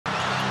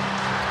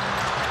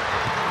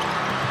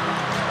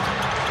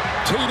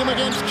Tatum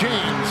against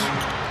James.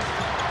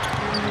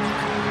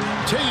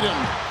 Tatum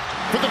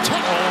for the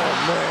 10. Oh,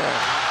 man.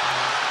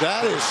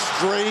 That is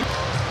straight.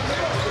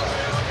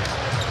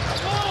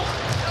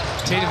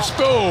 Tatum,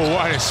 oh,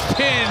 what a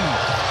spin.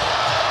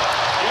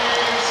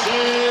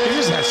 He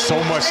just has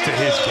so much to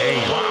his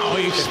game. Wow,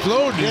 he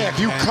exploded. Yeah, if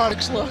you cut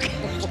it. Look.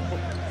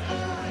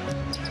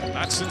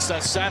 Not since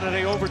that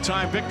Saturday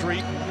overtime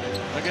victory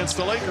against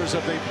the Lakers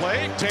have they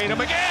played. Tatum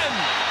again.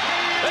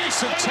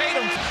 Jayson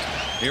Tatum.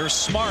 Here's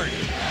Smart.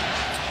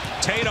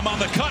 Tatum on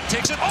the cut,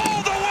 takes it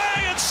all the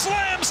way and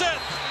slams it.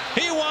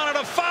 He wanted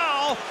a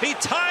foul. He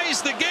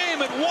ties the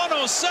game at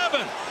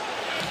 107.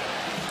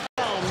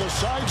 On the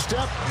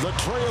sidestep, the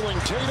trailing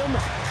Tatum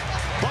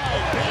by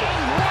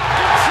Ben.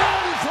 Rockets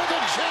in for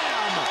the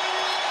jam.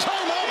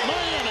 Timeout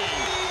Miami.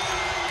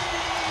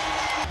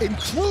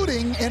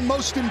 Including, and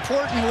most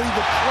importantly,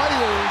 the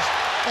players,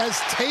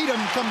 as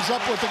Tatum comes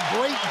up with a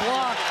great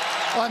block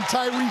on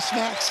Tyrese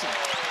Maxey.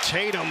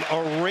 Tatum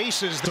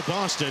erases the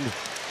Boston.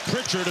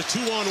 Pritchard a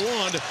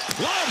 2-on-1,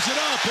 lobs it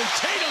up, and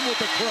Tatum with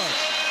the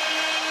crush.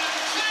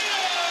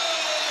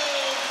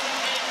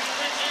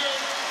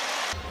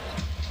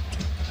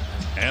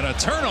 And a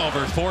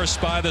turnover forced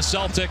by the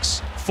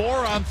Celtics.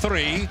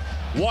 4-on-3.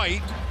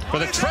 White for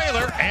the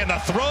trailer and a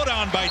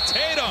throwdown by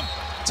Tatum.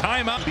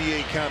 Timeout.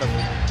 NBA kind of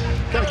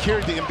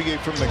carried the NBA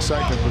from an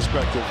excitement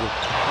perspective,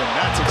 and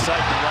that's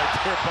excitement right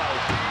there by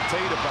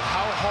Tatum. But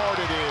how hard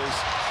it is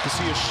to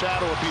see a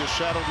shadow or be a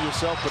shadow to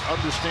yourself, but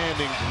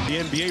understanding. The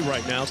NBA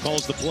right now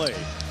calls the play.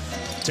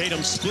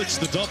 Tatum splits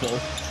the double.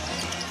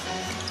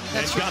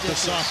 That's got the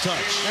soft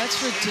touch. That's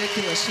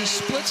ridiculous. He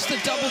splits the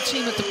double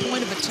team at the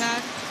point of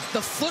attack.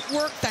 The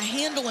footwork, the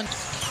handle, and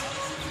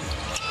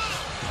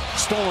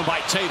Stolen by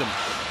Tatum.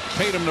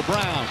 Tatum to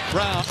Brown.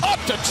 Brown up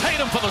to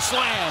Tatum for the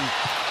slam.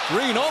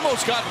 Green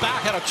almost got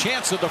back, had a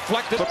chance to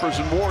deflect it. Clippers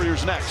and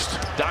Warriors next.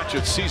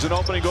 Doncic season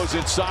opening goes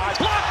inside.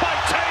 Blocked by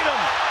Tatum.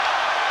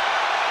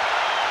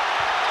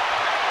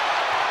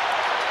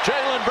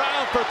 Jaylen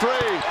Brown for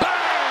three.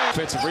 Bang!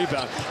 Offensive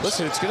rebound.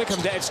 Listen, it's going to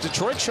come down. It's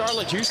Detroit,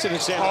 Charlotte, Houston,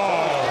 and San Antonio.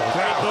 Oh,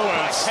 great move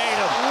by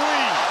Tatum.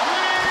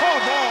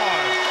 Come on.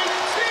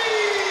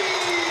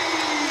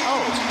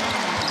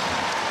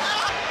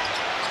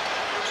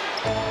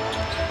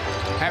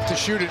 Have to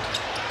shoot it.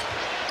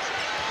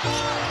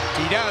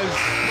 He does.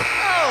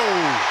 Oh!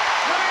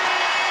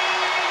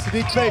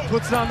 Sadiq Bey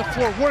puts it on the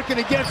floor, working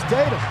against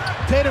Tatum.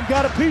 Tatum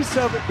got a piece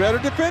of it. Better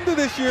defender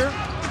this year.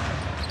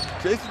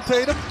 Jayson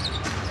Tatum.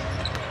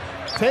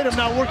 Tatum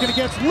now working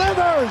against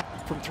Livers.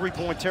 From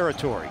three-point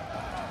territory.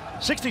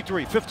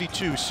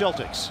 63-52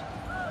 Celtics.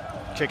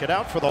 Kick it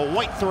out for the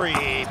White three.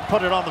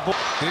 Put it on the board.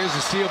 Here's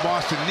the steal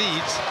Boston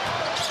needs.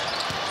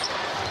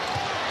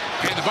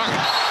 And the bucket.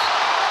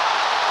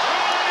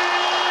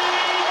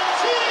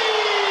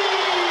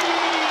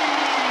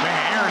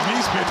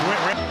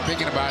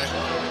 Thinking about it.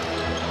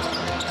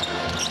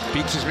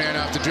 Beats his man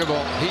off the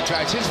dribble. He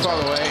tries his fall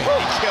away. He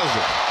kills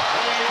it.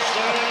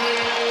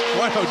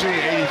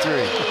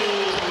 103-83.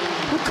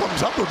 Who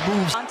comes up with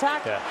moves?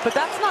 Contact, but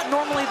that's not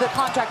normally the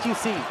contact you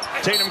see.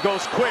 Tatum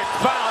goes quick,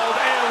 fouled,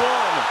 and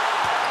one.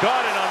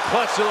 Got it on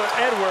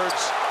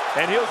Kessler-Edwards,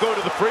 and he'll go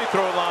to the free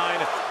throw line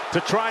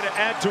to try to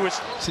add to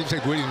his. Seems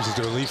like Williams is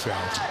the relief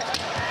valve.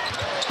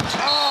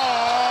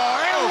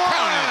 Oh, and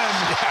one!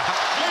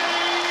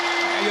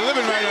 You're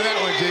living right on that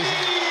one, Jason.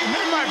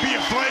 That might be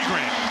a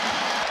flagrant.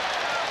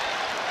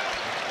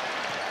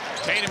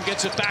 Tatum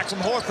gets it back from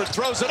Horford,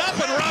 throws it up,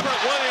 and Robert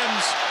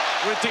Williams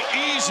with the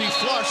easy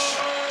flush.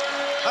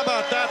 How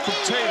about that from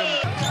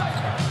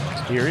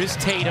Tatum? Here is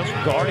Tatum,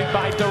 guarded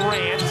by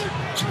Durant.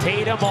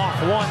 Tatum off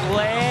one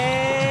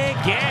leg,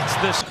 gets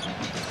this.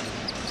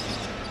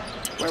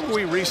 Remember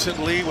we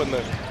recently, when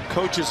the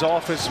coach's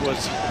office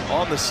was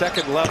on the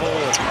second level.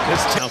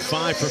 This now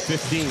 5 for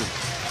 15.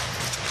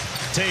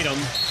 Tatum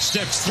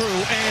steps through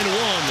and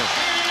one.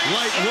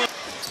 Light work.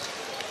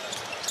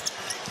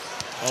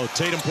 Oh,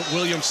 Tatum put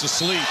Williams to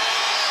sleep.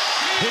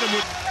 Hit him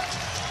with.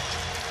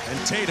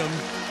 And Tatum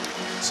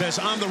says,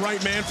 I'm the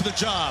right man for the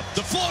job.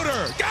 The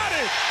floater, got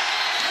it!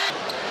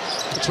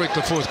 Let's wait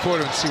till the fourth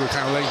quarter and see what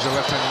kind of legs are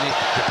left underneath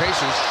the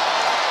Pacers.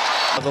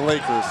 The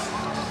Lakers.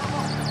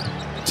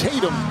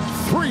 Tatum,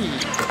 three.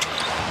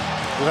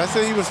 Did I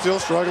say he was still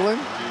struggling?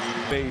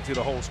 To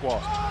the whole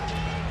squad.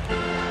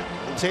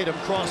 Tatum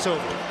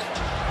crossover.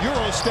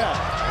 Euro step.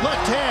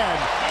 Left hand.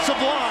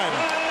 Sublime.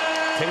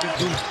 Tatum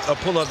do a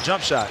pull-up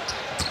jump shot.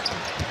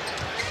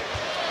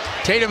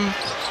 Tatum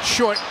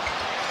short.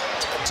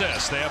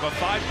 They have a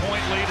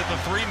 5-point lead at the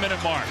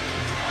 3-minute mark.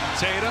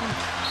 Tatum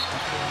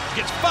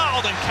gets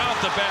fouled and count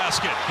the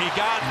basket. He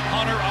got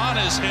Hunter on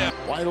his hip.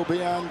 White will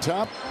be on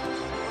top.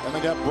 And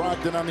they got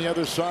Brogdon on the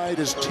other side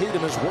as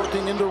Tatum is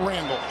working into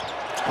Randall.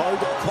 Hard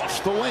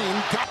across the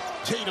lane. Got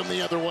Tatum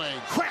the other way.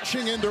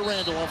 Crashing into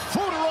Randall. A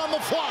floater on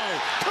the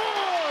fly.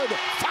 Good!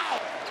 Foul!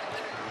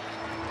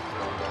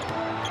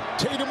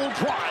 Tatum will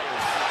drive.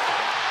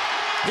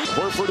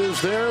 Horford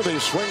is there. They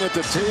swing it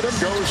to Tatum.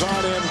 Goes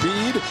on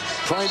Embiid.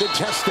 Trying to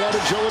test that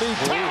agility.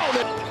 Down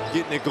it.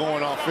 getting it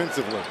going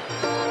offensively.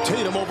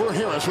 Tatum over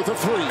Harris with a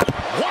three.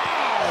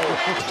 Wow!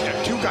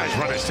 Yeah, two guys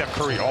running Steph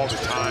Curry all the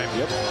time.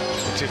 Yep.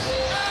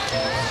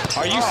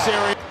 Are you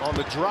serious? On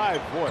the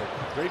drive, boy,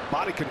 great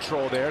body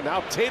control there.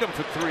 Now Tatum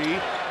for three.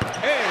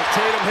 And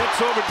Tatum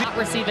hits over deep. Not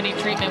receive any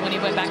treatment when he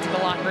went back to the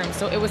locker room,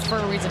 so it was for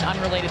a reason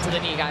unrelated to the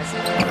knee, guys.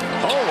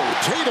 Oh,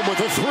 Tatum with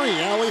a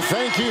three. Allie,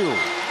 thank you.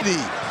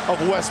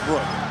 Of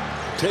Westbrook.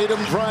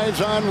 Tatum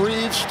drives on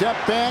Reeves, step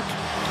back,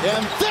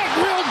 and that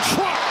will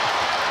drop.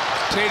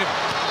 Tatum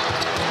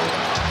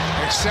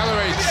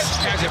accelerates,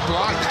 has it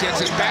blocked,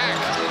 gets it back,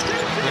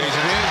 lays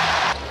it in.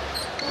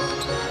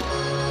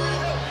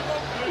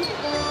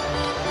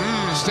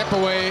 Step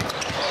away,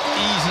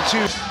 easy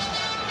two.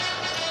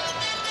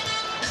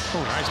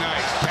 Nice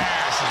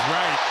pass is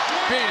right.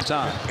 Big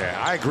time.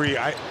 Yeah, I agree.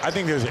 I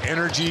think there's an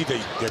energy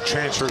that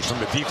transfers from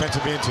the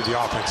defensive end to the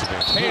offensive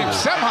end. Tatum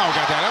somehow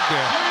got that up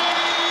there.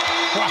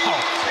 Wow.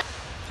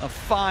 A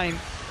fine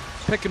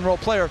pick and roll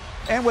player.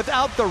 And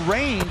without the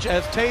range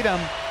as Tatum.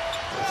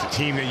 It's a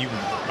team that you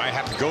might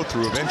have to go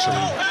through eventually.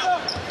 Oh,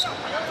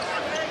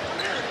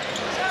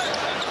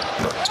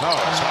 it's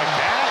like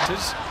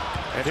that.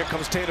 And here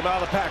comes Tatum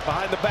out of the pack,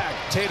 behind the back.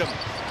 Tatum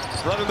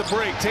running the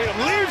break. Tatum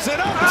leaves it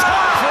up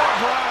top for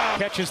Brown.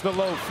 Catches the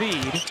low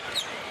feed.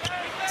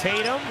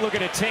 Tatum looking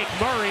to take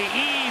Murray.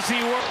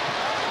 Easy work.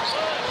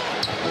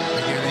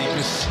 Again, he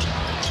missed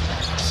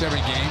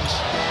 7 games.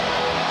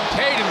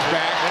 Tatum's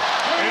back.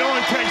 It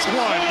only takes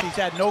one. He's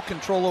had no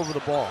control over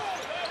the ball.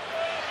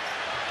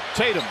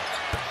 Tatum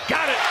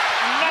got it.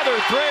 Another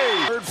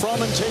three. Third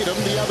from and Tatum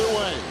the other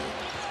way.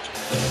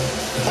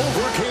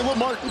 Over Caleb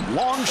Martin.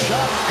 Long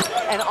shot.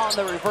 And on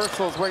the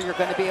reversals where you're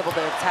going to be able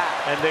to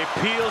attack. And they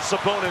peel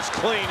Sabonis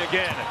clean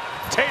again.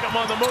 Tatum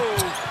on the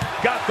move.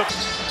 Got the...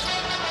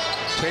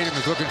 Tatum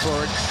is looking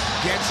for it.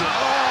 Gets it.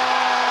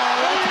 Oh,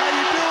 that's how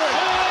you do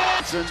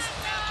it.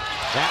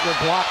 That one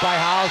blocked by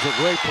Hauser.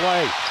 Great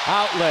play.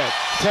 Outlet.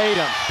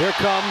 Tatum. Here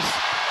comes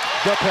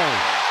the paint.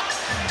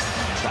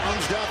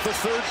 Brown's got the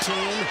 13.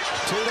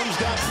 Tatum's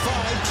got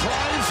 5.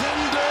 Drives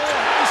into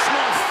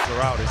Smith.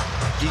 They're out.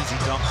 Easy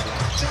dunk.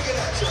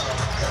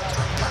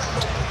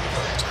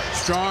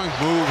 Strong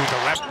move with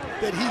the left.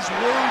 That he's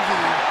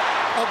worthy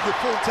of the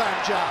full-time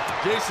job.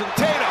 Jayson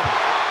Tatum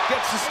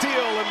gets the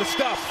steal and the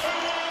stuff.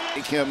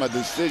 Make him a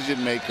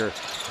decision maker.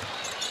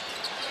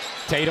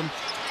 Tatum.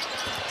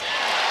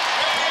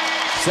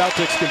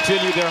 Celtics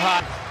continue their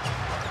hot.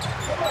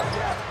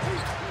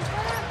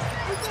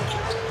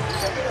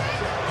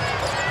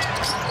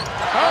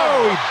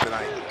 Oh!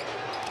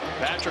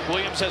 Patrick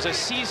Williams has a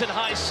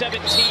season-high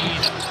 17.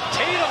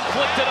 Tatum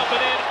flipped it up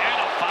and in,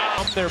 and a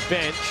foul. Their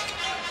bench,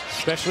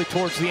 especially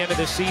towards the end of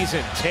the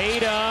season.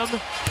 Tatum,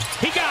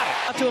 he got it.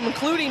 To him,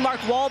 including Mark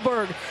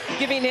Wahlberg,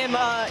 giving him,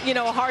 a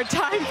hard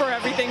time for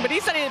everything, but he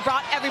said he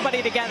brought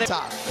everybody together.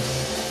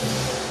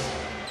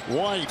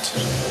 White.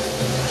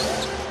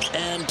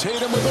 And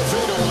Tatum with a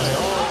fadeaway.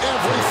 Oh,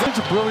 everything. It's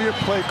a brilliant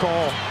play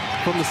call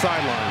from the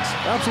sidelines.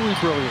 Absolutely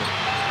brilliant.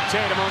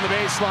 Tatum on the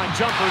baseline,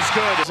 jumper's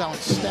good. His own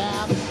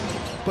staff,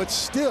 but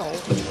still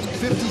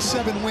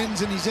 57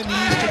 wins and he's in the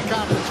Eastern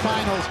Conference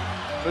Finals.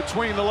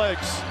 Between the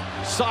legs,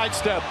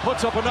 sidestep,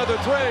 puts up another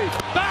three.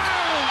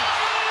 Bang!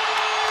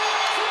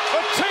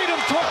 A Tatum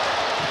touch.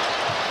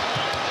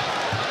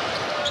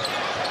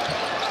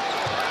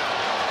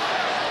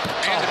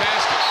 And the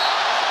basket.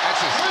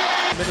 That's it.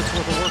 Minutes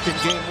worth of work in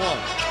game 1.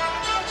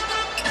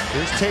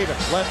 Here's Tatum,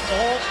 left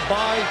all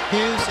by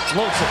his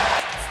lonesome.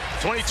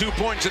 22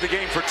 points in the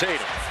game for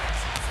Tatum.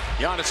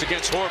 Giannis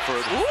against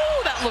Horford.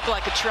 Ooh, that looked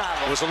like a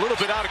travel. Was a little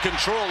bit out of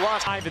control.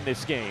 Lost 5 in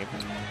this game.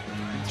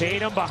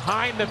 Tatum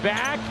behind the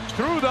back,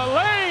 through the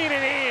lane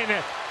and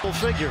in. Full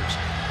figures.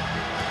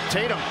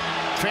 Tatum,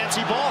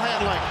 fancy ball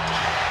handling.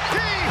 He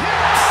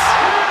hits!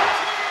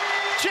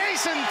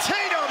 Jayson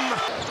Tatum!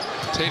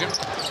 Tatum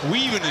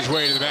weaving his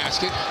way to the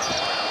basket.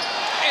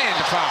 And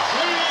the foul.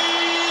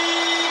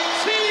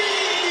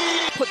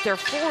 Put their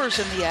 4s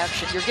in the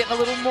action. You're getting a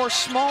little more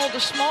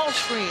small-to-small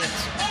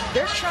screens.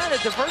 They're trying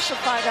to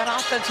diversify that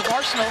offensive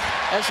arsenal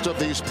as of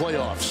these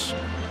playoffs.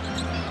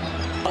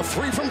 A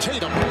 3 from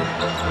Tatum.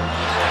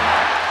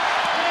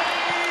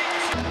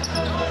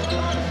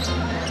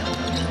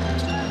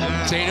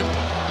 Tatum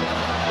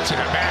to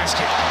the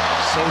basket.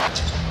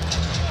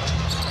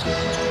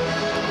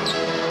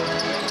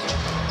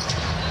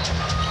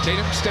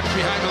 Tatum steps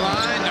behind the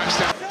line, knocks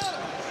down.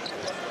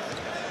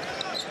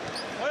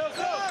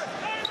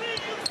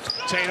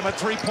 Tatum a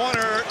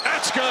three-pointer.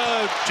 That's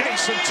good.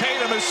 Jayson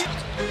Tatum is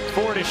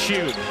 4 to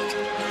shoot.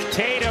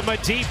 Tatum a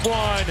deep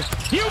one.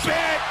 You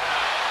bet.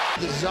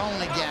 The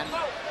zone again.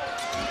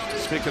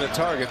 Speaking of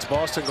targets,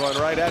 Boston going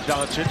right at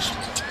Doncic.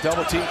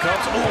 Double team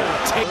comes.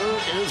 Oh, Tatum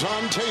is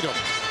on Tatum.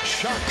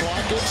 Shot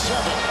clock at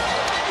 7.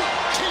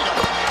 Tatum.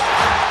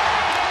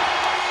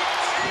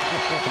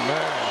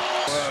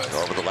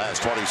 Over the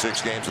last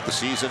 26 games of the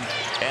season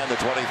and the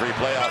 23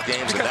 playoff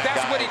games. Because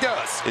that's what he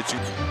does.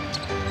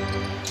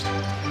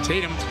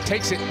 Tatum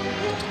takes it,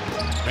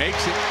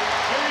 makes it.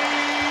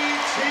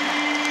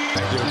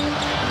 Thank you.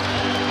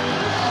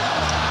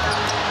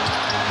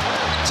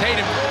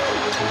 Tatum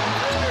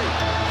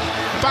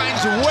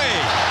finds a way.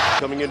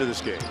 Coming into this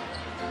game.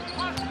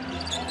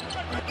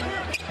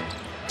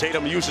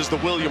 Tatum uses the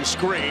Williams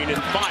screen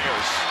and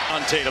fires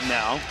on Tatum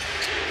now.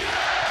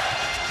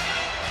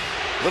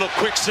 Little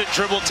quick sit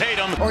dribble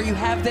Tatum. Or you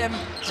have them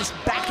just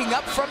backing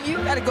up from you,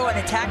 got to go and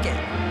attack it.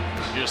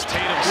 Here's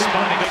Tatum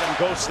spotting. Tatum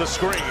goes to the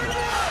screen.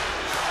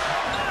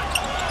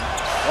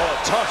 Oh,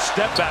 a tough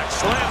step back,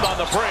 slammed on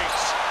the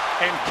brakes,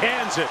 and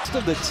cans it. Most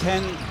of the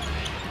 10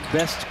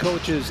 best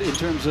coaches in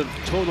terms of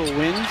total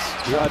wins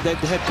that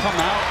had come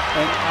out,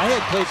 and I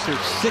had played for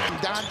 6.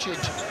 Doncic.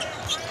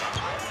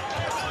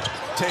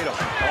 Tatum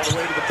all the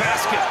way to the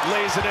basket,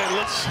 lays it in.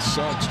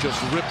 Suggs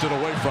just ripped it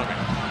away from him.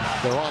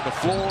 They're on the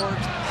floor.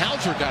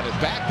 Hauser got it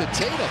back to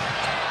Tatum.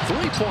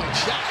 Three-point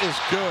shot is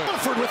good.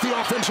 Clifford with the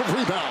offensive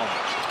rebound.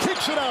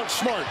 Kicks it out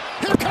Smart.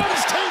 Here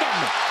comes Tatum.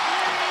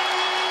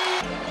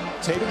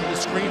 Tatum with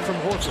the screen from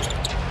Horford.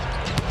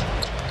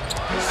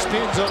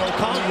 Spins on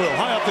O'Connell,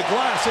 high off the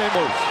glass and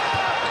moves.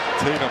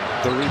 Tatum,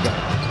 the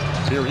rebound.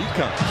 Here he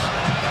comes.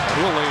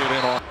 He'll lay it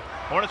in off.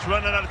 Hornets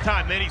running out of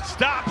time. Then he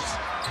stops.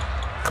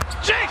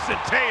 Jayson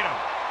Tatum.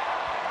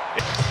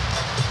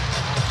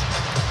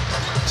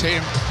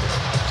 Tatum.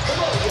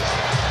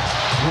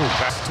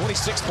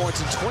 26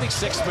 points in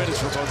 26 minutes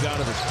for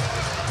Bogdanovich.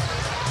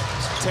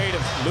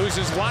 Tatum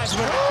loses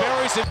Wiseman,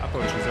 buries it. I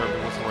thought he deserved the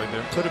whistle right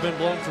there. Could have been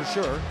blown for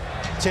sure.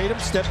 Tatum,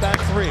 step back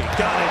three.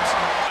 Got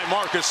it.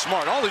 Marcus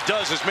Smart. All he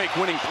does is make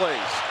winning plays.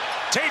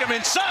 Tatum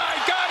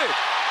inside. Got it.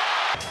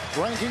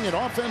 Ranking in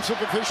offensive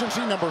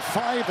efficiency, number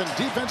 5 in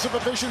defensive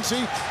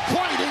efficiency.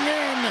 Gliding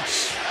in.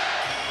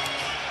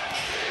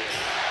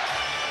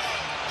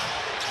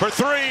 For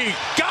 3.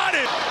 Got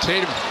it.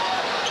 Tatum.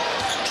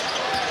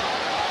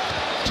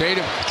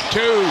 Tatum.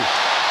 2.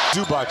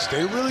 Zubats,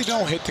 they really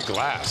don't hit the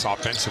glass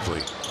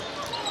offensively.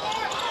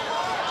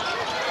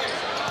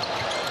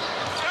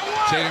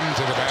 Tatum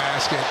to the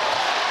basket.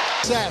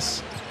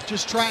 Success,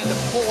 just trying to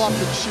pull up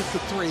and shoot the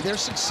 3. Their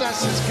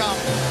success has come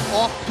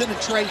off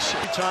penetration.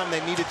 Every time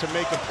they needed to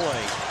make a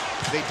play,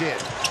 they did.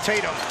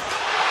 Tatum,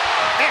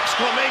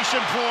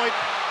 exclamation point.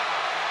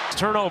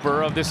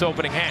 Turnover of this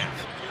opening half.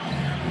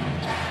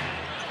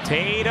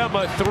 Tatum,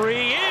 a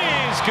 3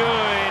 is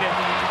good.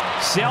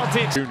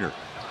 Celtics. Junior.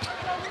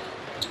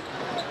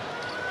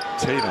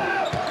 Tatum,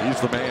 he's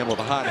the man with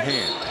a hot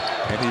hand,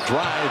 and he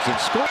drives and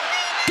scores.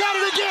 Got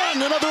it again,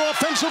 another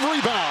offensive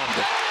rebound.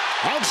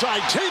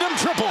 Outside Tatum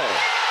triple.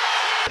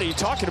 What are you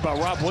talking about?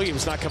 Rob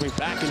Williams not coming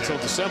back until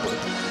December.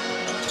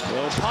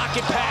 Little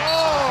pocket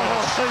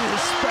pass. Oh, you're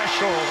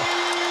special.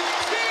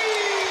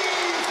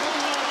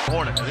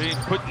 Hornet,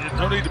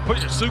 no need to put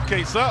your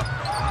suitcase up.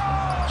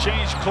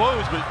 Change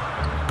clothes, but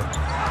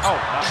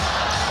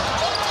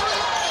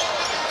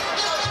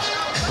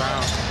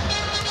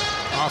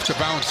Off the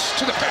bounce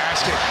to the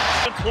basket.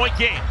 1-point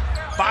game.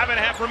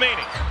 5.5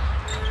 remaining.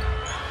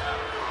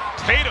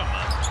 Tatum.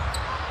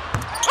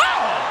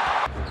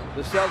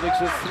 The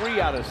Celtics are 3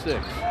 out of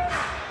 6.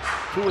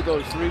 2 of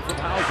those 3 from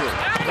Hauser.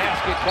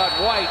 Basket cut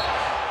White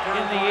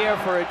in the air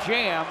for a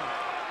jam.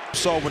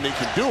 Saw when they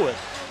can do it,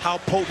 how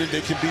potent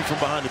they can be from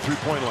behind the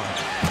three-point line.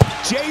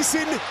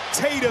 Jayson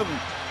Tatum.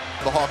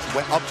 The Hawks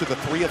went up to the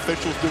 3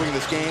 officials doing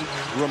this game,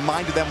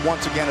 reminded them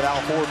once again of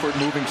Al Horford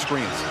moving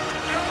screens.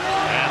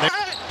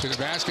 To the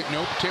basket,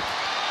 nope, tip.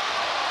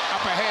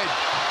 Up ahead,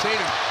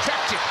 Tatum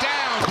tracks it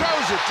down,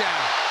 throws it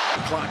down.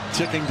 Clock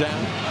ticking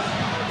down.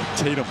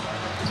 Tatum,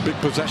 big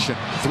possession,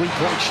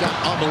 3-point shot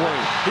on the way.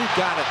 He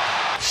got it.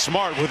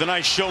 Smart with a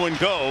nice show and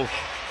go.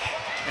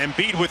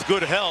 Embiid with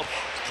good help.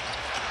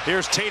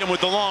 Here's Tatum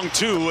with the long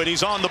 2, and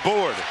he's on the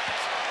board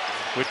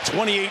with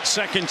 28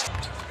 seconds.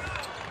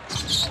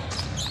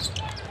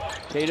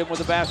 Tatum with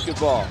the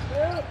basketball.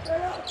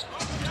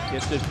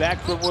 Gets it back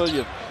from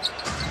Williams.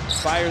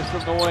 Fires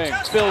from the wing.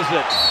 Fills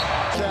it.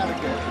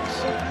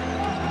 Categories.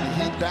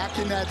 The Heat back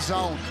in that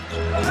zone.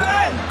 Good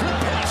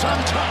pass on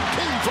top.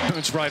 Came from.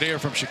 It's right here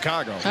from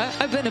Chicago.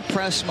 I've been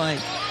impressed, Mike.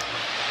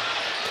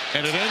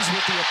 And it ends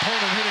with the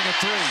opponent hitting a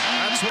 3.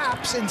 That's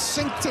what and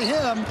sink to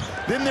him.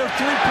 Then their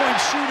 3-point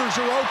shooters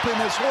are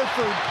open as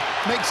Horford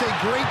makes a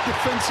great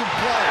defensive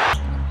play.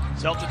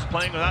 Celtics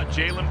playing without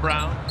Jaylen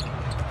Brown.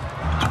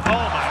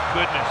 Oh my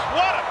goodness!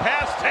 What a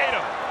pass,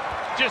 Tatum!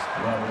 Just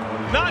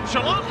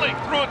nonchalantly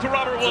threw it to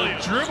Robert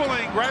Williams.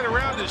 Dribbling right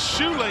around his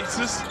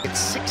shoelaces.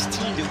 It's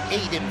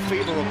 16-8 in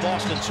favor of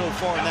Boston so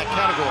far in that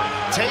category.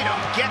 Tatum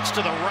gets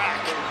to the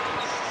rack.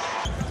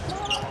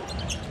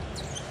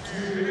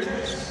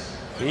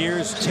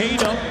 Here's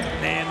Tatum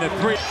and the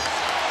 3.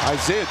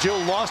 Isaiah Joe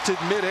lost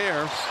it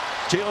midair.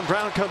 Jaylen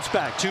Brown comes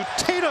back to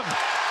Tatum,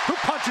 who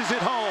punches it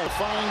home.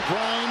 Find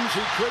Grimes,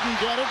 he couldn't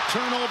get it.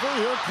 Turnover,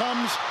 here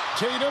comes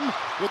Tatum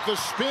with the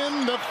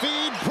spin, the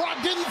feed.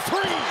 Brogdon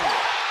 3.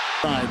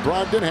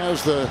 Brogdon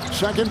has the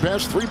second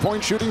best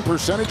 3-point shooting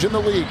percentage in the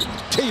league.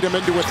 Tatum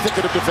into a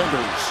thicket of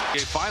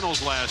defenders.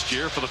 Finals last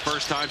year for the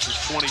first time since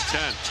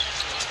 2010.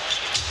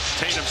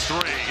 Tatum's 3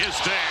 is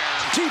there.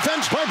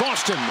 Defense by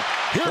Boston.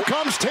 Here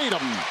comes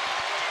Tatum.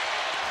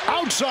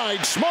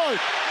 Outside, Smart.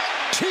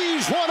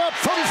 Tees one up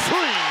from 3.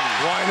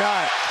 Why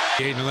not?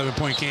 An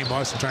 11-point game.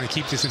 Boston trying to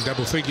keep this in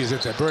double figures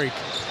at that break.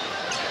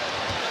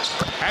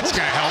 That's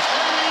going to help.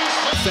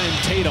 Defend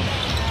Tatum.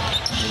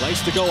 He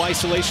likes to go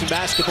isolation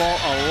basketball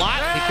a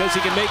lot because he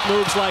can make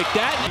moves like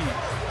that.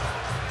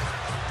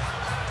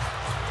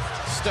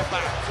 Step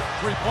back,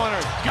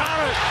 three-pointer, got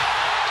it!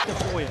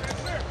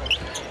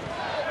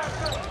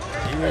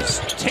 Here's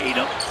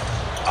Tatum.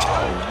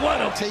 Oh,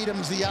 what a...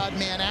 Tatum's the odd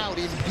man out.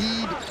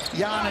 Embiid,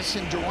 Giannis,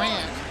 and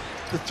Durant,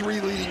 the three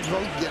leading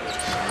vote getters.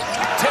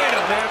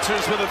 Tatum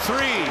answers with a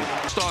three.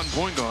 On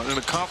point guard, an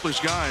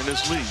accomplished guy in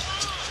this league.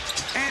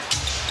 And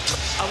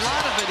a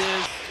lot of it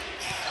is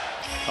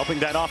helping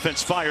that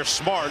offense fire.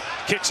 Smart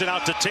kicks it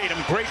out to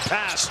Tatum. Great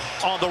pass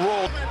on the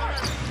roll.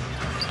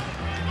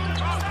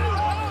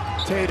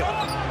 Tatum.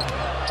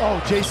 Oh,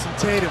 Jayson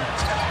Tatum.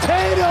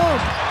 Tatum!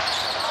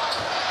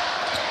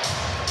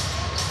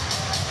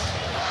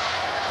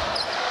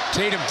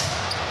 Tatum.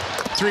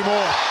 Three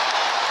more.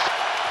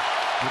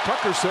 The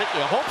Tucker said,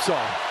 you hope so.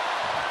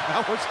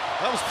 That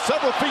was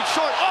several feet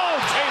short. Oh,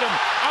 Tatum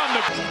on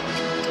the...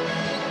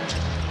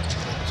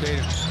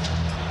 Tatum.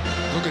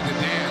 Look at the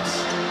dance.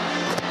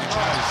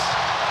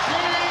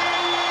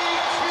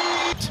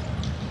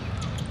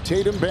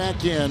 Tatum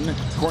back in.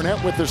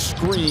 Cornette with the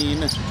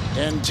screen.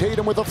 And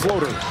Tatum with a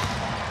floater.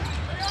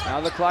 Now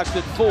the clock's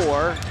at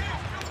 4.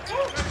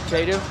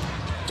 Tatum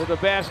to the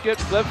basket,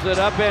 flips it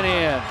up and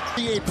in.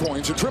 38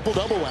 points, a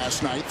triple-double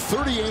last night.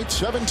 38,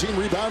 17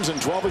 rebounds,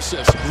 and 12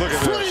 assists. Look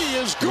at Three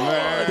is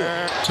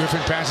good.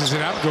 Griffin passes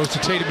it out, goes to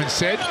Tatum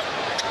instead.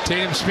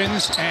 Tatum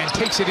spins and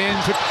takes it in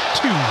for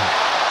 2.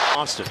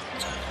 Austin.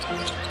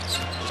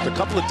 Just a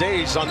couple of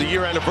days on the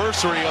year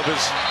anniversary of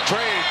his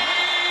trade.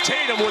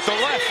 Tatum with the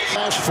left.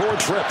 Last 4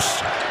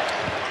 trips.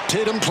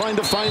 Tatum trying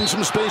to find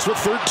some space with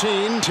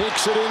 13.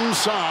 Takes it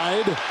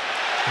inside.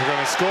 They're going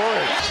to score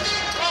it.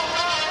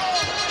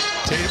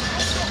 Tatum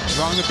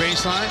along the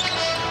baseline.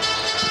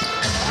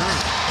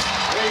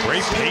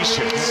 Great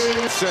patience.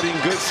 Setting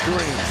good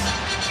screens.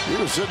 He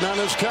was sitting on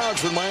his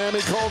couch when Miami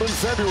called in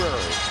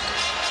February.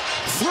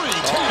 3,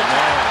 Tatum.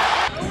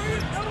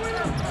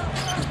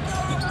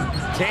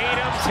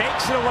 Tatum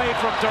takes it away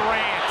from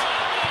Durant.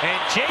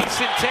 And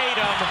Jayson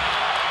Tatum.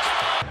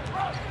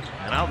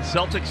 And now the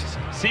Celtics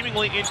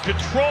seemingly in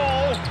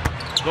control.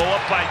 Go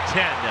up by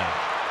 10 now.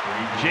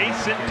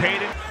 Jayson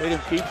Tatum.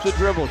 Tatum keeps the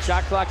dribble.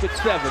 Shot clock at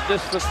 7.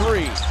 This for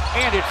 3.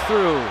 And it's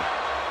through.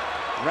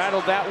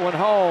 Rattled that one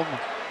home.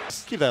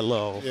 Keep that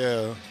low.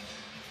 Yeah.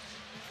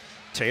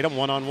 Tatum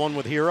one-on-one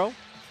with Hero.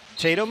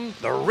 Tatum,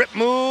 the rip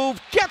move,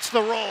 gets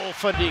the roll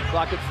for D.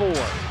 Clock at 4.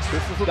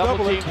 This is a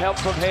Double team help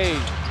from Hayes.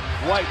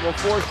 White will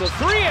force the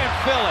 3 and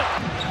fill it.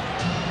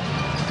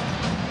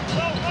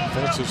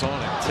 Fultz is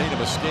on it.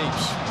 Tatum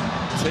escapes.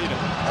 Tatum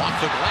off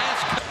the glass.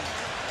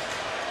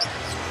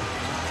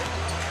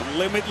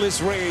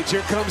 Limitless rage.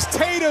 Here comes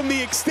Tatum,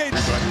 the extension.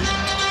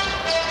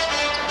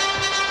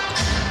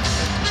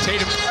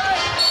 Tatum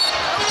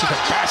to the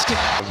basket.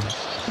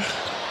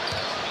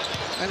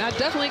 And I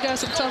definitely got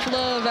some tough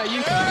love at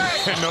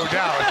UConn. No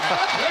doubt.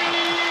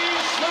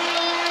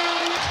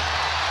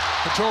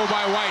 Controlled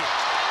by White.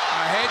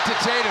 Ahead to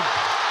Tatum.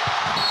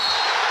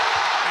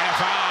 And a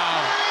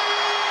foul.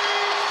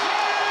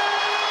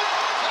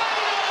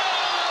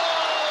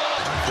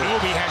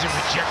 Obi has it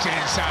rejected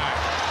inside.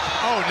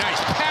 Oh, nice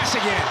pass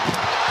again.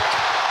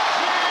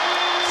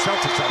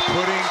 Celtics are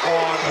putting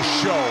on a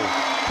show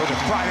for the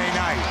Friday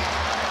night.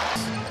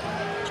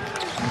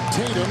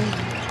 Tatum,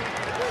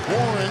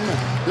 Warren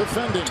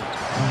defending.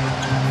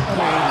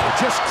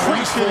 Just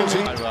crazy.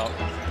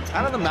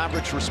 How do the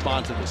Mavericks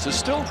respond to this? There's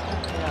still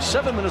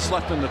 7 minutes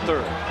left in the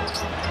third.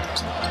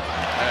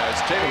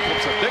 As Tatum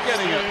puts up, they're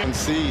getting it.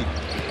 Concede.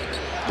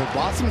 But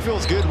Boston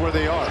feels good where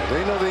they are.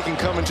 They know they can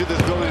come into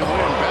this building and win.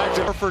 Back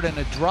to Horford and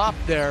a drop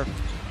there.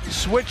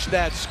 Switch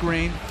that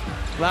screen.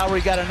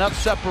 Lowry got enough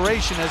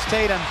separation as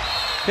Tatum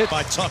hit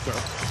By Tucker.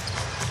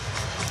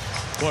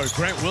 Boy,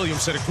 Grant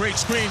Williams set a great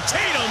screen.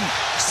 Tatum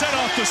set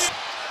off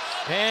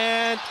the...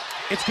 And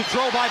it's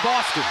controlled by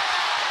Boston.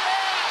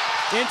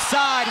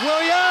 inside.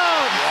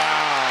 Williams!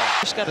 Wow.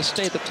 Just got to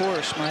stay the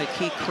course, Mike.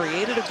 He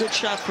created a good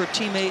shot for a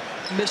teammate,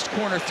 missed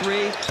corner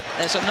three.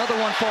 As another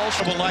one falls.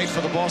 Trouble night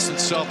for the Boston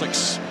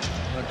Celtics.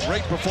 A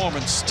great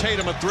performance.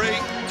 Tatum a three.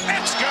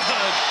 It's good.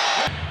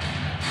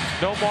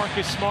 No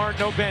Marcus Smart,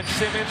 no Ben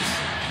Simmons.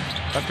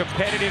 A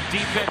competitive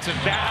defensive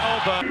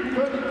battle, but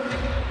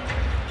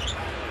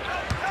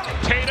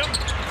Tatum.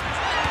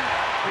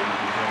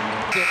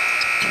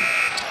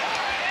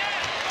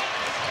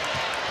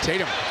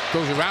 Tatum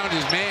goes around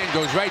his man,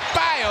 goes right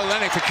by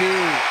Olenek for two.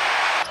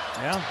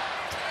 Yeah.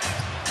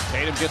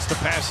 Tatum gets the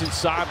pass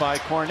inside by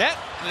Cornette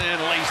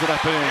and lays it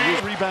up and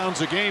in.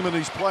 Rebounds a game in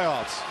these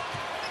playoffs.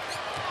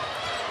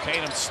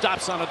 Tatum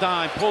stops on a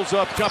dime, pulls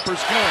up,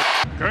 jumper's good.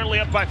 Currently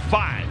up by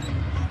 5.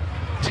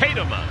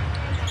 Tatum.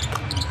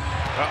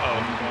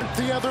 Uh-oh.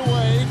 The other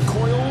way,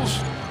 coils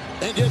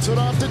and gets it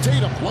off to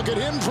Tatum. Look at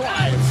him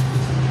drive.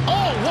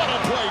 Oh, what a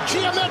play.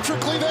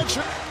 Geometrically, that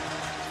should...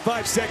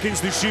 5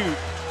 seconds to shoot.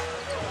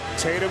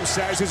 Tatum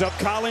sizes up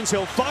Collins.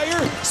 He'll fire.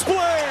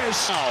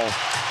 Splash!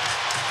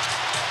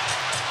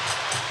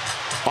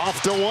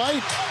 Off to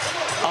White.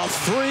 A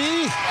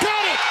three.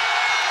 Got it!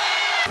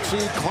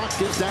 See,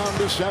 clock is down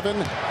to 7.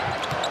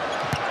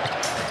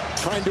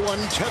 Trying to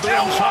untether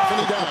himself,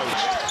 and he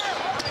does.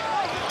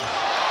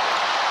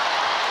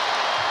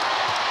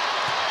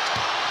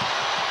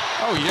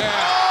 Oh,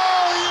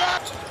 yeah.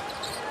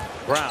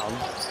 Brown.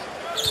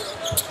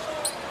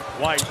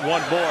 White,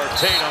 one more.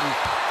 Tatum.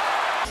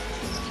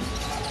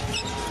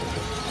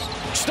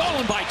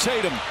 Stolen by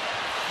Tatum.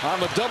 On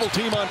the double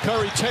team on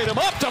Curry. Tatum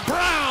up to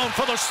Brown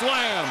for the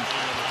slam.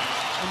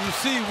 And you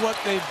see what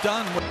they've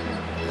done.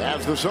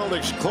 As the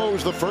Celtics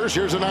close the first,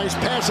 here's a nice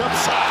pass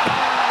upside.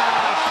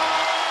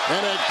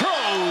 And it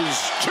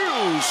goes to...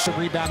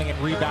 Rebounding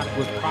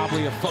with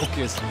probably a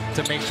focus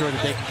to make sure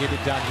that they can get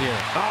it done here.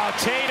 Oh,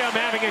 Tatum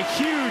having a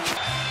huge...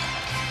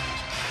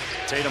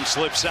 Tatum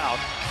slips out,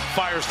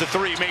 fires the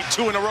three, made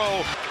 2 in a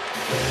row.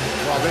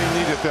 Well, they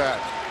needed that.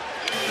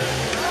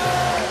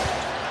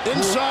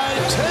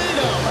 Inside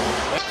Tatum.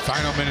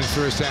 Final minutes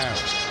first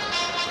half.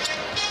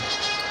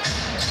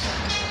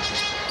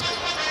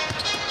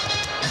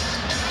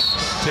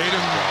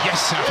 Tatum,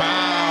 yes, a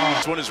foul.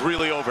 This one is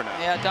really over now.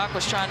 Yeah, Doc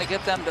was trying to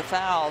get them to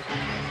foul.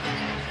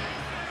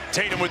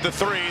 Tatum with the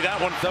three. That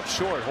one Up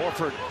short.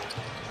 Horford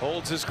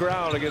holds his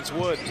ground against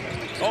Wood.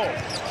 Oh,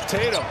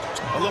 Tatum,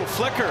 a little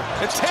flicker.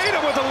 And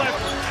Tatum with the left.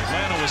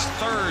 Atlanta was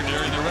 3rd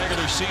during the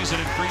regular season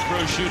in free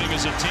throw shooting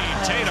as a team.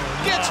 Tatum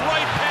gets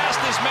right past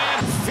this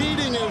man.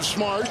 Feeding is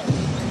smart.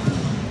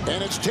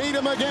 And it's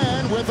Tatum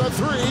again with a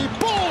three.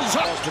 Bulls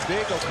up. The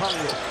big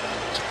O'Connor.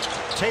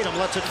 Tatum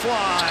lets it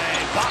fly.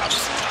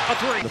 Bottoms. A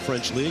three. The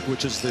French League,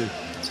 which is the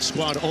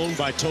squad owned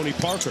by Tony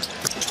Parker.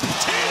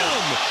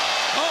 Tatum!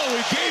 Oh,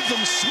 he gave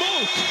them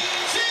smoke.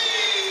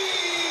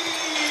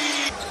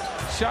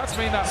 Shots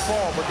may not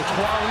fall, but the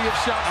quality of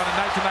shot on a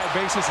night-to-night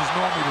basis is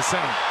normally the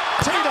same.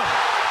 Tatum.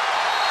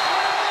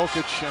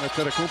 Jokic and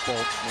Antetokounmpo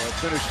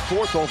finished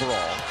 4th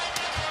overall.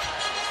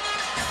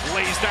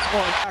 Lays that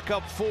one. Back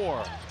up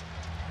 4.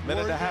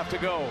 Minute and a half to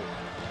go.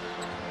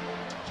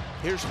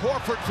 Here's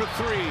Horford for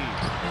 3.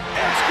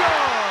 It's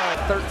good!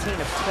 13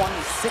 of 20,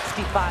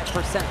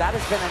 65%. That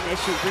has been an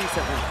issue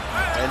recently.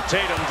 And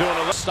Tatum doing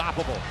a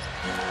unstoppable.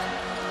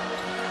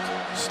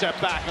 Step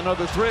back,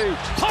 another 3.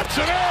 Puts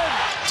it in!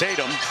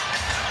 Tatum,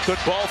 good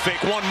ball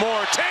fake, one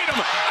more.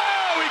 Tatum,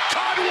 oh, he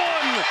caught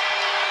one!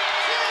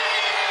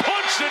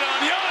 Punched it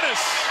on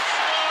Giannis!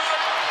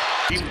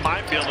 He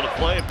might be able to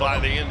play by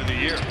the end of the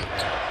year.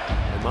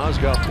 And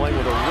Mozgov playing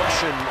with a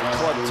Russian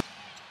club.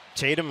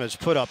 Tatum has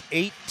put up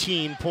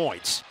 18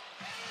 points.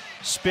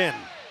 Spin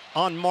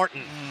on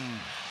Martin.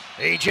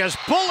 He just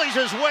bullies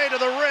his way to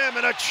the rim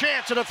and a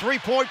chance at a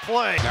three-point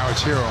play. Now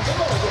it's Hero.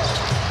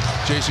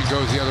 Jayson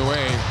goes the other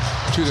way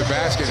to the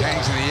basket,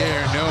 hangs in the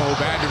air. No,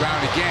 batted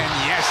around again.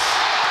 Yes.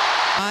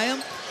 I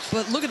am,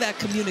 but look at that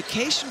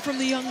communication from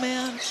the young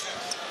man.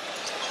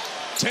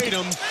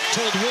 Tatum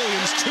told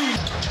Williams 2.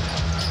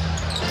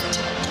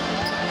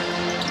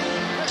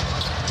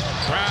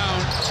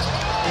 Brown.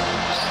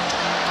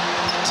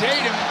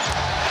 Tatum.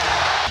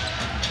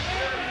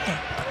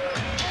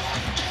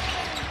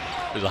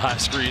 There's a high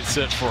screen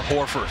set for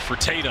Horford for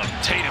Tatum.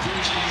 Tatum.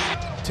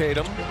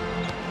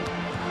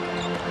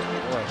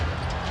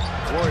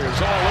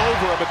 Warriors all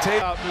over him. But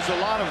Tatum, there's a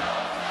lot of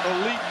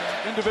elite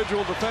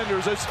individual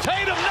defenders as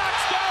Tatum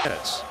knocks down.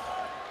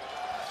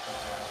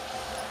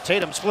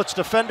 Tatum splits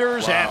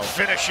defenders and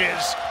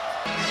finishes.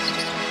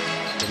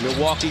 The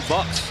Milwaukee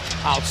Bucks.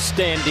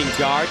 Outstanding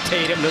guard.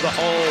 Tatum to the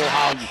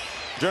hole.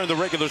 During the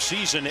regular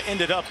season,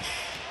 ended up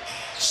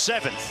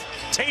 7th.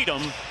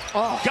 Tatum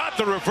got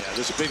the reverse. Yeah,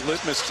 this is a big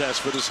litmus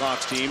test for this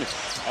Hawks team,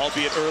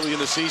 albeit early in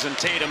the season.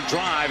 Tatum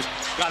drives,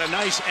 got a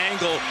nice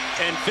angle,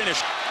 and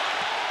finished.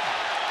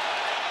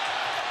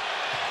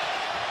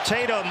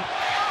 Tatum.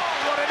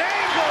 What an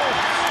angle!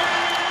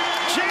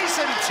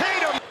 Jayson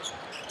Tatum.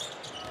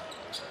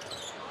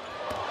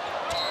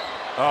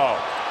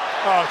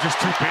 Just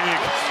too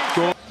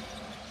big.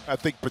 I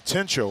think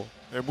potential,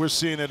 and we're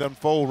seeing it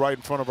unfold right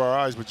in front of our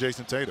eyes with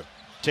Jayson Tatum.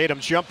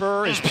 Tatum's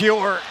jumper is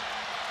pure.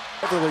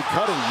 Beverly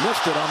cutting,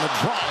 missed it on the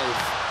drive.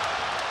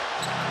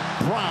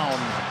 Brown,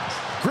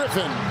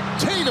 Griffin,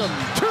 Tatum,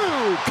 2,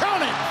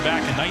 count it!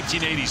 Back in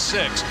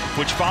 1986,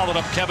 which followed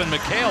up Kevin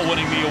McHale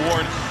winning the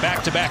award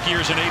back-to-back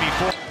years in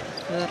 '84.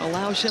 That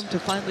allows him to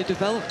finally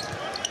develop.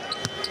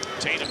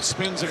 Tatum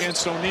spins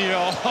against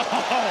O'Neal.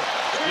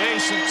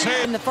 Jayson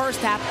Tatum. In the first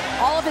half,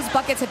 all of his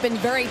buckets have been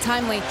very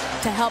timely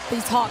to help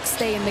these Hawks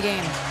stay in the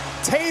game.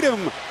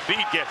 Tatum.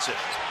 Beat gets it.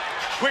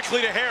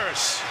 Quickly to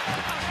Harris.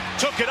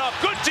 Took it up.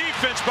 Good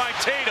defense by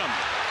Tatum.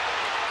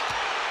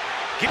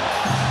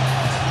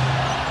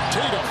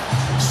 Tatum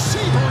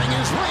savoring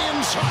his way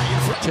inside.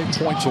 Take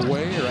points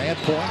away or add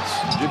points.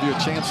 Give you a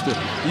chance to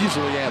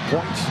easily add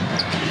points.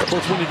 Of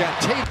course, when you got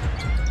Tatum.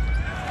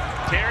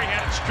 Terry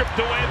had it stripped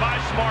away by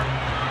Smart.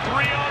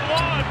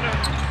 3-on-1.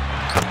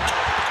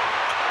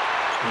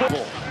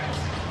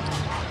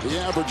 The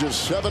average is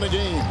 7 a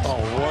game. Oh,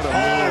 what a move.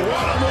 Oh,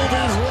 what a move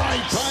is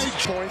right by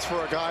Points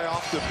for a guy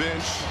off the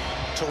bench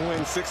to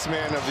win Sixth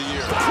Man of the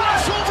Year.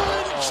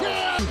 Crossover and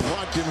jam.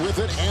 Brogdon with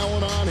it,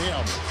 Allen on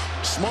him.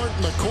 Smart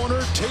in the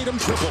corner, Tatum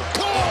triple.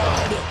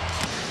 Good!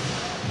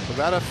 So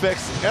that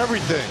affects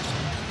everything.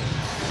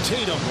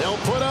 Tatum, they'll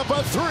put up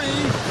a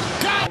three.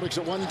 Got it!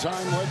 At one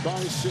time led by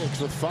 6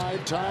 with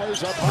 5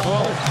 ties up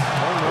high.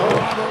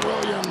 Robert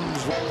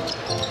Williams.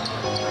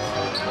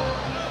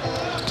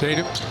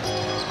 Tatum.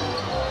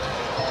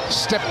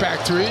 Step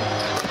back 3.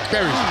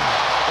 Buries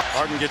it.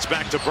 Harden gets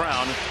back to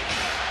Brown.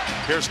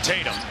 Here's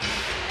Tatum.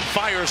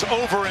 Fires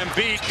over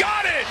Embiid.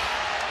 Got it!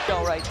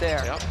 Go right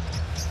there. Yep.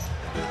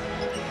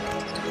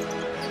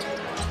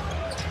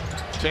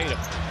 Tatum.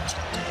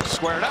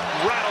 Squared up.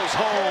 Rattles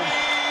home.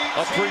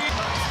 A three.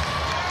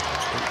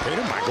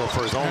 Tatum might go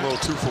for his own little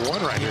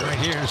 2-for-1 right here. Right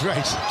here is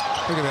right.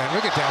 Look at that.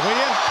 Look at that, will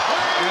you?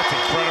 That's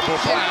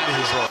incredible.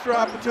 Extra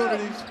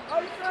opportunities.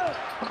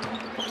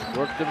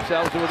 Worked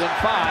themselves to within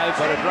 5,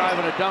 but a drive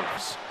and a dunk.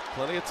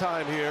 Plenty of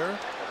time here.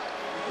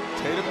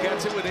 Tatum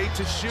gets it with 8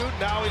 to shoot.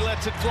 Now he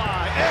lets it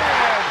fly.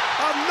 And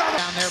another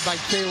Down there by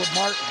Caleb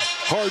Martin.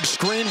 Hard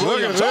screen,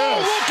 Look at Williams. this. Oh,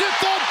 look at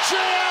the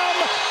jam!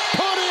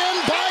 Put in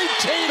by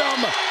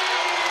Tatum.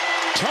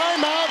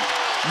 Timeout,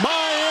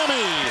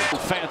 Miami.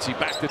 Fancy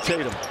back to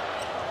Tatum.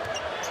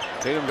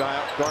 Tatum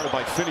guarded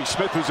by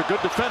Finney-Smith, who's a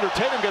good defender.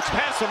 Tatum gets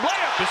past him.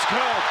 Layup is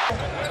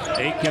good.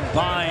 They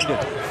combined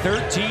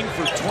 13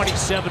 for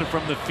 27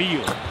 from the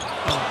field.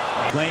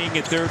 Playing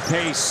at their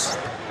pace.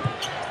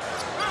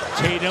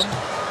 Tatum,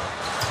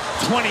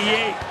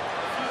 28.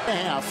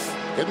 Half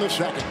in the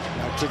second.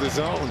 Back to the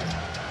zone.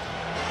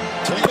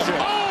 Tatum.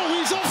 Oh,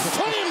 he's a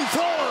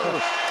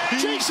flamethrower.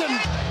 Jayson.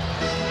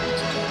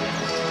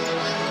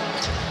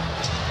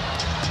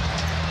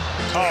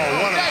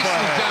 Oh, what a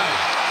play.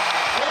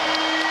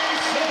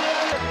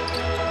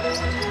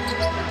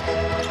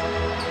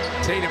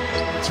 Tatum,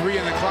 3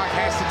 on the clock,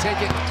 has to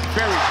take it.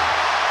 Buries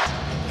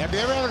it. Have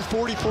they ever had a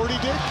 40-40,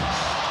 Dick?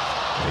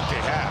 I think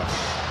they have.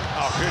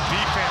 Oh, good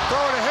defense. Throw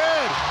it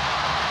ahead.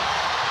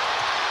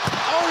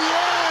 Oh,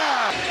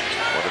 yeah!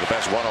 One of the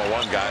best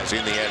one-on-one guys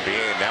in the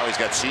NBA, and now he's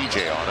got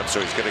CJ on him,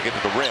 so he's going to get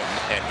to the rim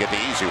and get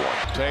the easy one.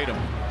 Tatum.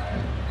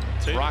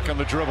 Rocking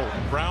the dribble.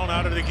 Brown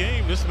out of the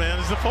game. This man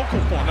is the focal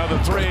point. Another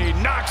 3.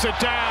 Knocks it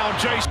down.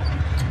 Jayson.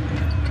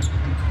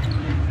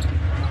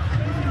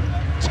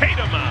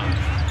 Tatum out.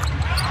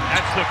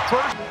 That's the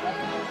first.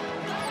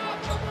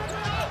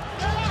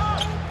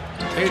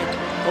 Tatum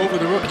over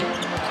the rookie.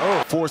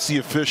 Oh, force the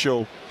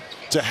official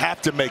to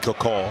have to make a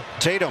call.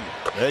 Tatum.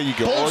 There you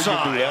go. Bullseye All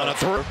you can do on a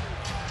throw.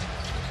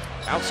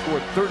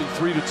 Outscored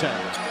 33-10.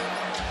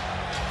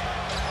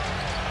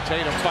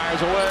 Tatum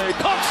fires away.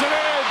 Pumps it in.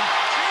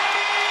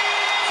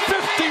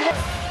 51.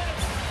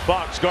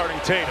 Fox guarding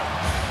Tatum.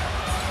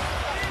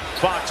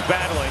 Fox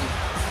battling.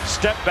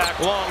 Step back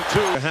long 2.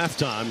 At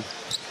halftime,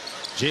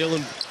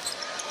 Jalen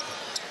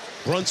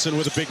Brunson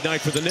with a big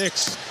night for the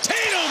Knicks.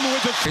 Tatum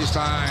with the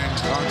baseline.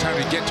 Long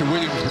time to get to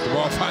Williams, but the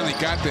ball finally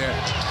got there.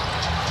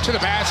 To the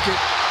basket.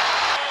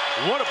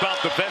 What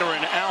about the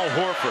veteran Al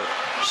Horford?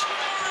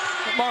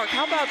 Mark,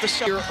 how about the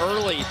shot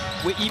early,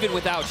 even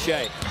without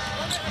Shea?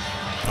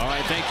 All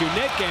right, thank you,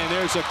 Nick. And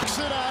there's a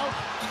Sit out.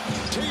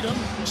 Tatum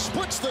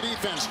splits the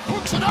defense.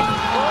 Hooks it up.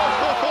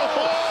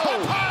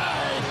 Up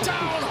high,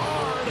 down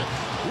hard.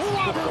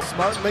 Robert.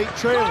 Smart late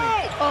trailing.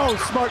 Oh,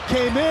 Smart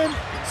came in,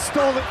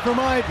 stole it from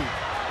Ivy.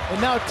 And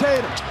now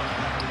Tatum.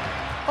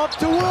 Up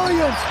to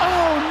Williams.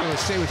 Oh, no.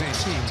 Stay with any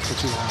team for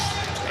too long.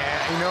 Yeah,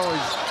 he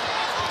knows.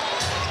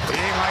 He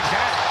ain't like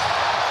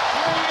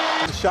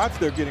that. the shots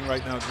they're getting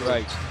right now.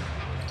 Right.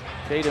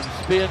 Tatum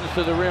spins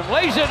to the rim,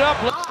 lays it up.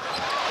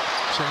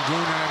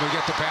 Sengun will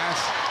get the pass.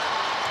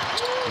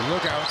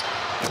 Look out.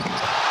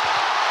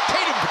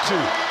 Tatum for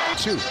two.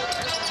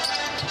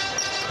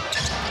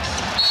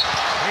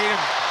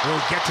 Tatum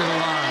will get to the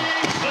line.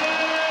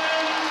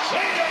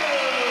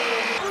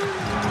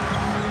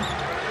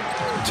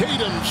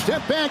 Tatum,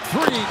 step back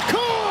three.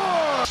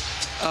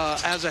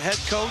 As a head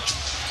coach,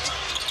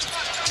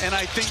 and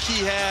I think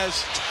he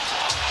has.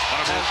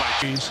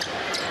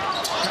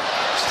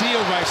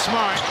 Steal by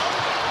Smart.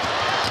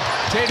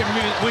 Tatum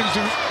wins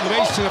the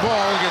race to the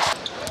ball.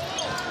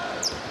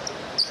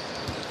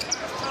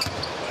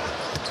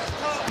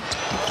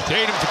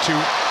 Tatum for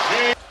two.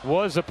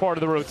 Was a part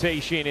of the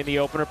rotation in the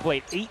opener.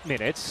 Played 8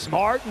 minutes.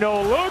 Smart,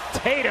 no look.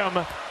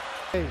 Tatum.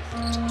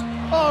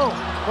 Oh,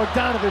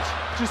 Bogdanovich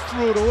just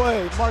threw it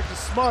away. Marcus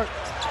Smart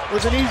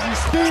with an easy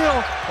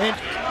steal. And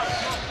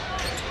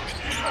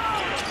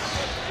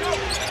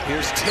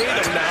here's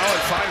Tatum now,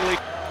 and finally.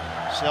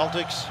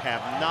 Celtics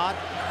have not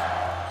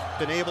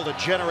been able to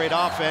generate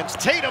offense.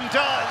 Tatum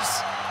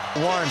does.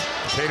 One.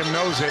 Tatum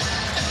knows it.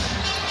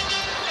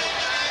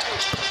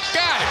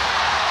 Got it.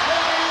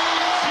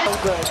 So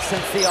good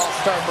since the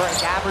All-Star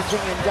break, averaging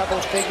in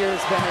double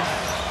figures, been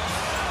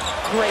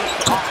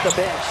great off the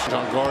bench.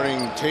 Now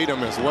guarding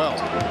Tatum as well.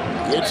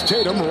 It's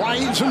Tatum,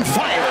 rides and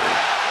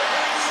fire.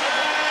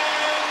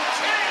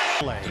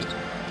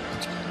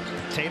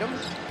 Tatum,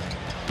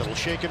 little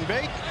shake and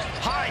bake.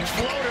 High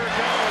floater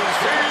goes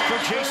there for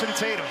Jayson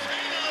Tatum.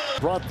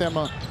 Brought them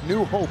a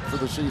new hope for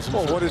the season.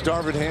 Well, what does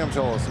Darvin Ham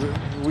tell us?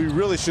 We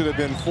really should have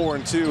been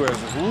 4-2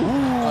 as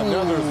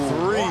another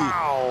 3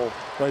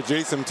 by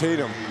Jayson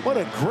Tatum. What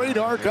a great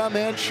arc on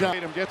that shot.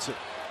 Tatum gets it.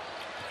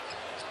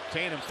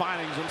 Tatum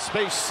finding some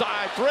space,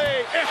 side 3.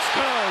 It's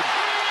good.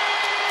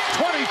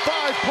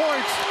 25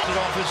 points. It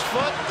off his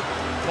foot.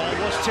 Ball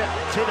was tipped.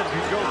 Tatum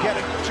can go get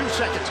it. 2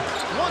 seconds.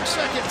 1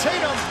 second.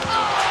 Tatum.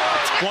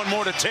 One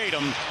more to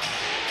Tatum.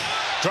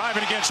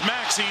 Driving against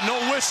Maxey. No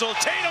whistle.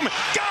 Tatum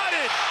got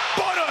it.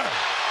 Butter.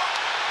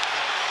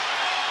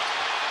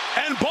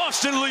 And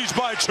Boston leads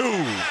by 2.